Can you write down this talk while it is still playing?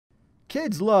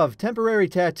Kids love temporary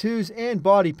tattoos and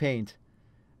body paint,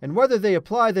 and whether they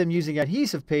apply them using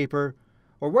adhesive paper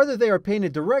or whether they are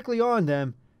painted directly on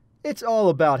them, it's all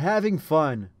about having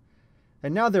fun.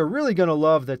 And now they're really going to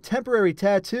love the temporary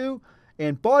tattoo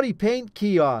and body paint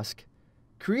kiosk,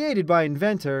 created by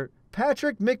inventor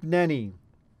Patrick McNenny.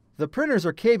 The printers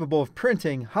are capable of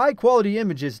printing high-quality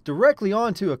images directly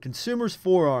onto a consumer's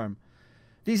forearm.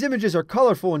 These images are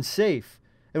colorful and safe,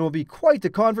 and will be quite the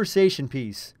conversation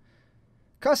piece.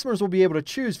 Customers will be able to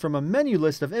choose from a menu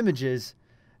list of images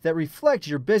that reflect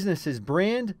your business's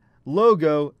brand,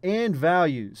 logo, and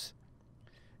values.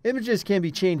 Images can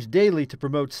be changed daily to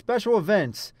promote special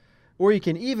events, or you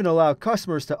can even allow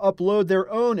customers to upload their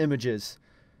own images.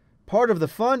 Part of the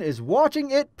fun is watching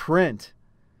it print.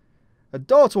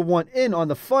 Adults will want in on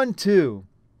the fun too.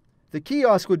 The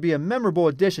kiosk would be a memorable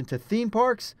addition to theme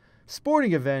parks,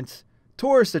 sporting events,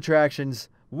 tourist attractions,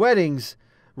 weddings,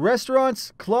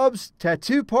 restaurants, clubs,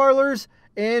 tattoo parlors,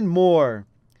 and more.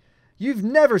 You've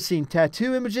never seen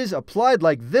tattoo images applied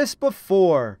like this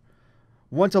before.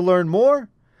 Want to learn more?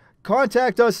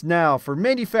 Contact us now for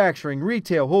manufacturing,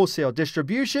 retail, wholesale,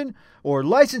 distribution, or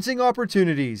licensing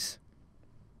opportunities.